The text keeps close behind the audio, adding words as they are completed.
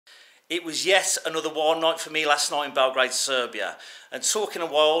It was yet another wild night for me last night in Belgrade, Serbia. And talking of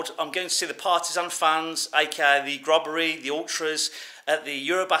wild, I'm going to see the Partizan fans, aka the Grobari, the Ultras, at the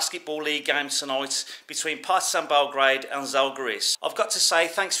Eurobasketball League game tonight between Partizan Belgrade and Zalgiris. I've got to say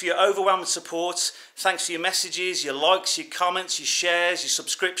thanks for your overwhelming support, thanks for your messages, your likes, your comments, your shares, your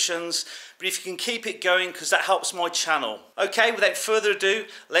subscriptions. But if you can keep it going, because that helps my channel. Okay, without further ado,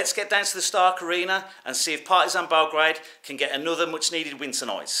 let's get down to the Stark Arena and see if Partizan Belgrade can get another much needed win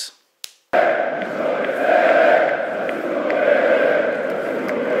tonight. So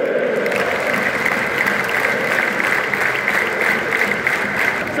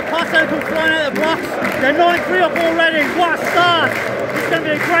Partizan come flying out of the blocks. They're 9-3 up already. What a start! It's going to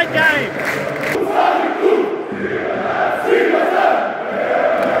be a great game.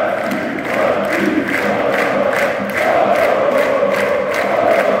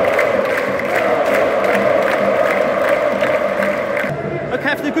 Okay,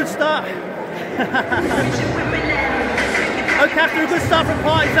 after a good start. Okay, after a good start from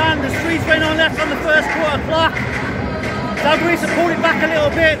Partizan, the streets went on left on the first quarter clock. Zalgiris have pulled it back a little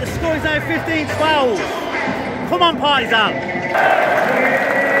bit. The score is now 15-12. Come on, Partizan.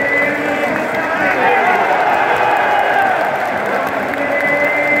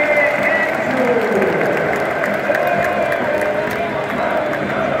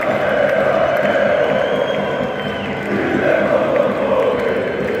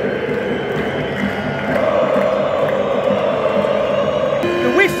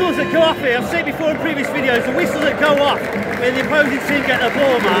 That go off here, I've said it before in previous videos, the whistles that go off when the opposing team get the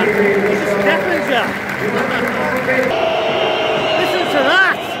ball, man, it just deafens you. Listen to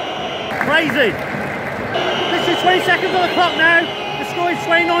that! Crazy! This is 20 seconds on the clock now, the score is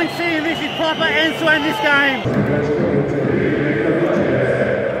 20-19, this is proper end to end this game.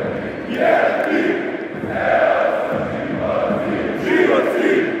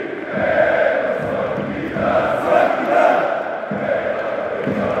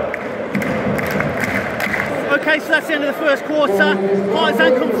 Okay, so that's the end of the first quarter.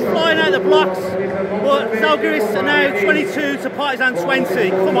 Partizan comes flying out of the blocks, but Zalgiris are now 22 to Partizan 20.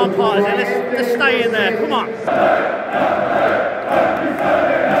 Come on, Partizan, let's stay in there, come on.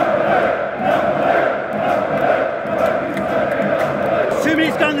 2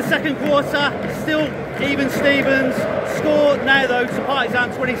 minutes gone in the second quarter, still even Stevens. Score now though to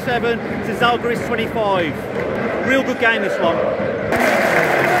Partizan 27 to Zalgiris 25. Real good game this one.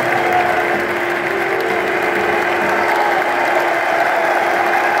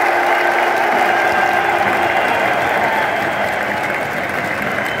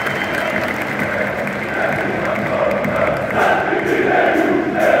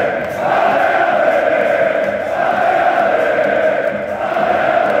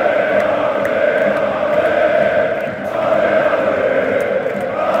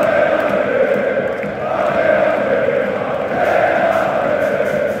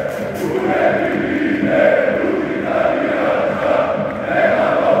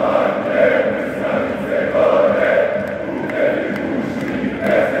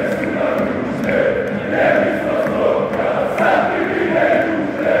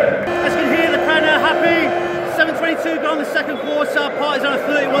 Partizan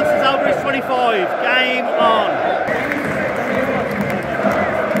 31 to Zalgiris 25. Game on.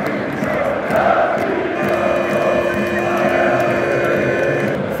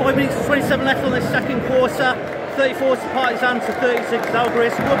 Five minutes and 27 left on this second quarter. 34 to Partizan to 36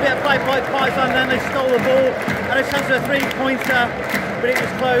 Zalgiris. Good bit of play by Partizan, then they stole the ball. Had a chance for a three-pointer, but it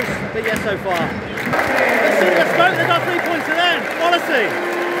was close. But yeah, so far. Let's go. They got a three-pointer then.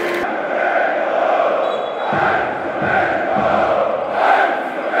 Quality.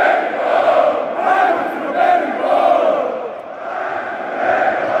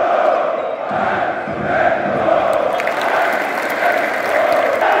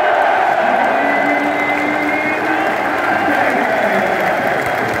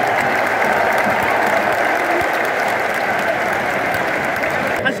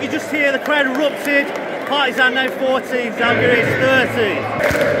 As you can just hear, the crowd erupted. Partizan now 40, Zalgiris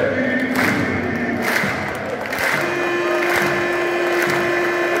 30.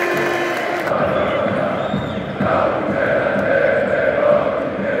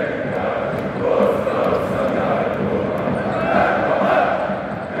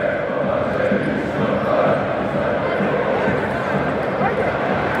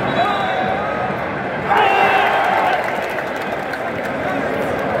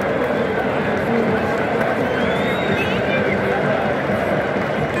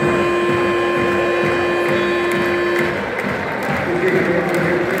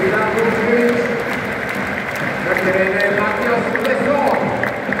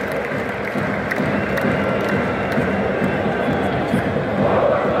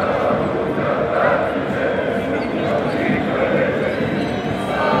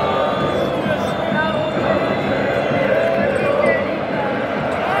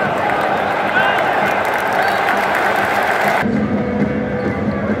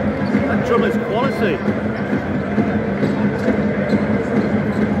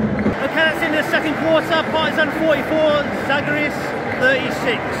 44, Zalgiris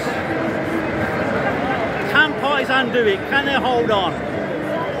 36. Can Partizan do it? Can they hold on?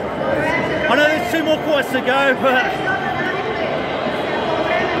 I know there's 2 more quarters to go, but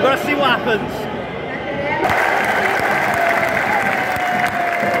we've got to see what happens.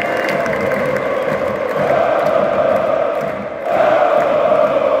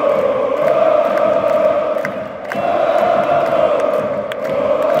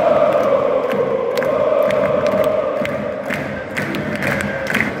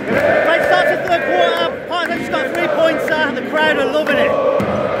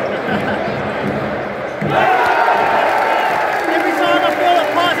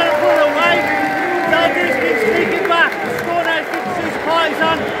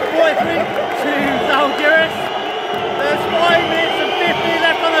 Partizan 43 to Zalgiris. There's 5 minutes and 50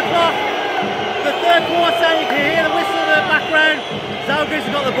 left on the clock. The third quarter, you can hear the whistle in the background. Zalgiris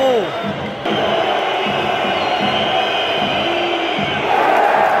has got the ball.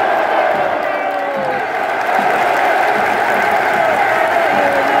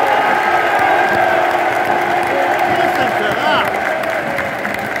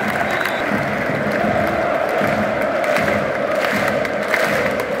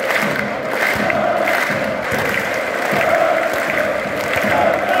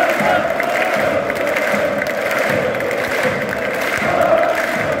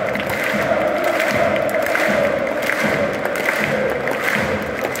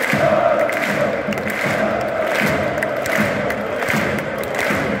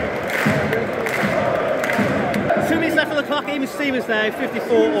 Even Stevens now,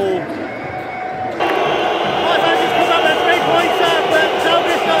 54 all. Partizan just come up with a 3-pointer, but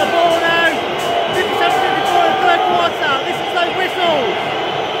Zalgiris got the ball now. 57-54 in the third quarter. This is those whistles.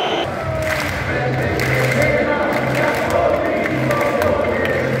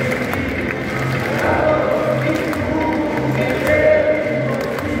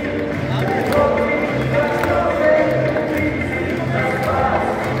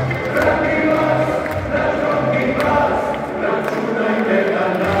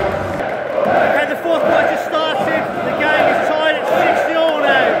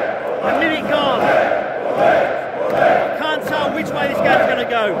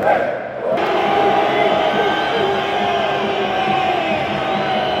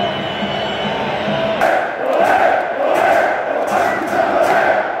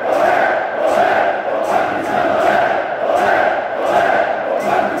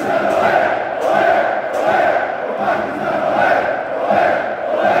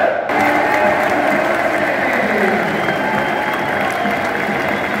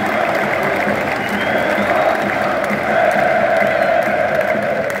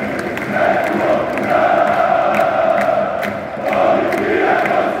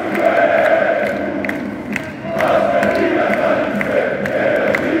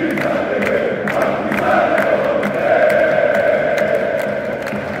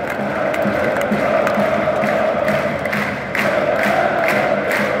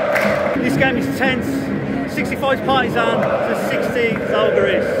 This game is tense. 65 Partizan to 60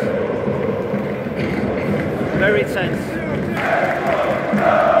 Zalgiris. Very tense.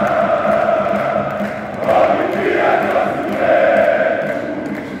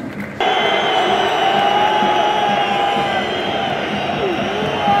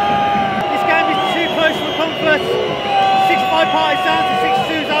 This game is too close for comfort. 65 Partizan to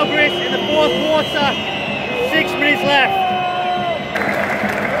 62 Zalgiris in the fourth quarter. 6 minutes left.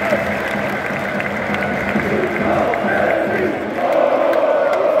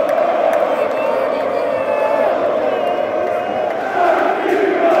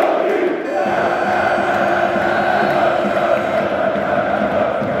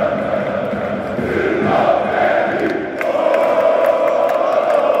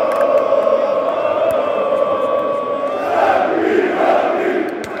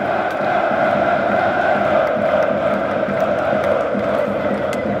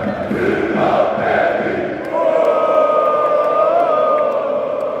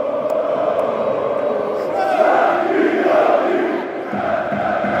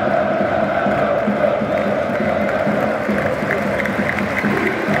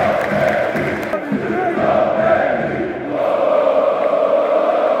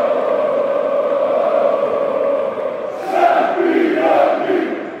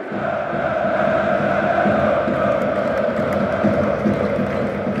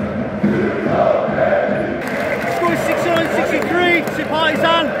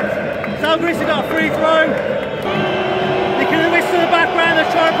 Partizan. Zalgiris have got a free throw. They can whistle in the background,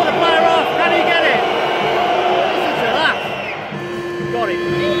 they're trying to put the player off. Can he get it? Listen to that. Got it.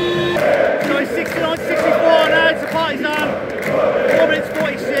 So it's 69-64 now.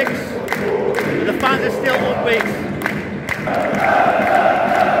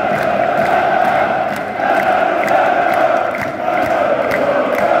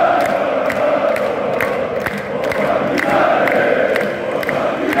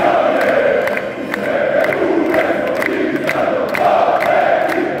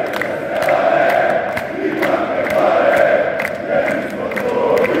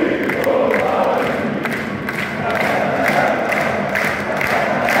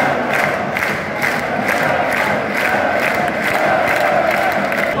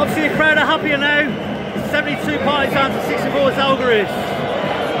 72 Partizan to 64 Zalgiris.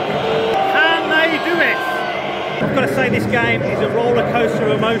 Can they do it? I've got to say this game is a roller coaster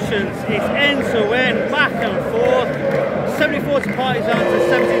of emotions. It's end to end, back and forth. 74 to Partizan to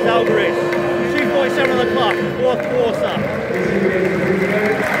 70 Zalgiris. 2:47 on the clock, fourth quarter.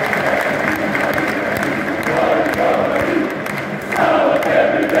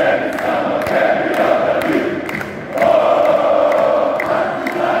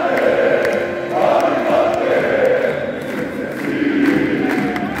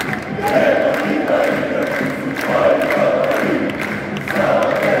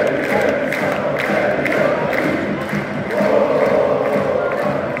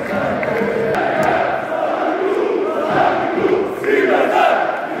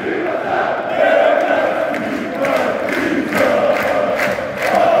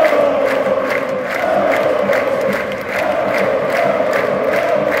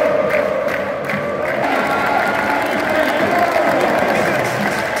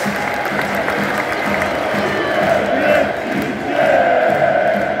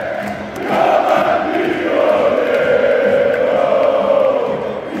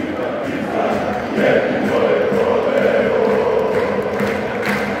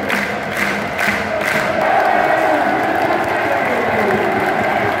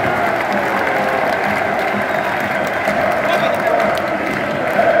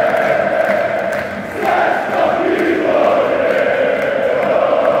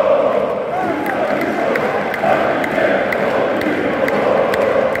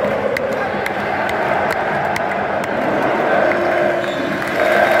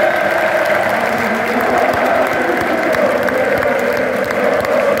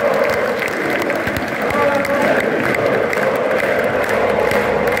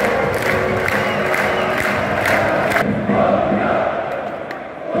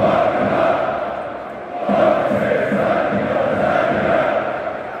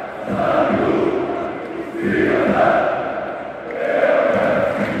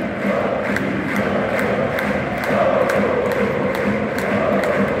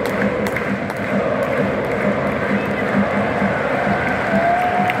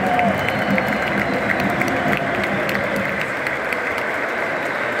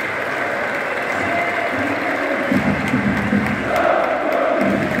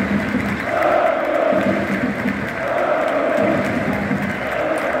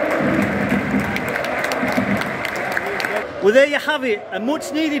 Well, there you have it, a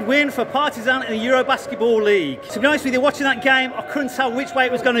much needed win for Partizan in the Euro Basketball League. To be honest with you, watching that game, I couldn't tell which way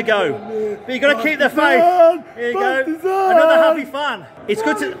it was going to go. But you've got to keep the faith. Here you go, another happy fan. It's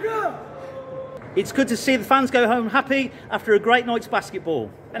good to see the fans go home happy after a great night's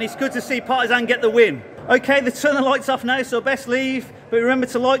basketball. And it's good to see Partizan get the win. Okay, they turn the lights off now, so best leave. But remember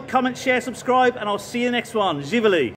to like, comment, share, subscribe, and I'll see you next one. Živeli.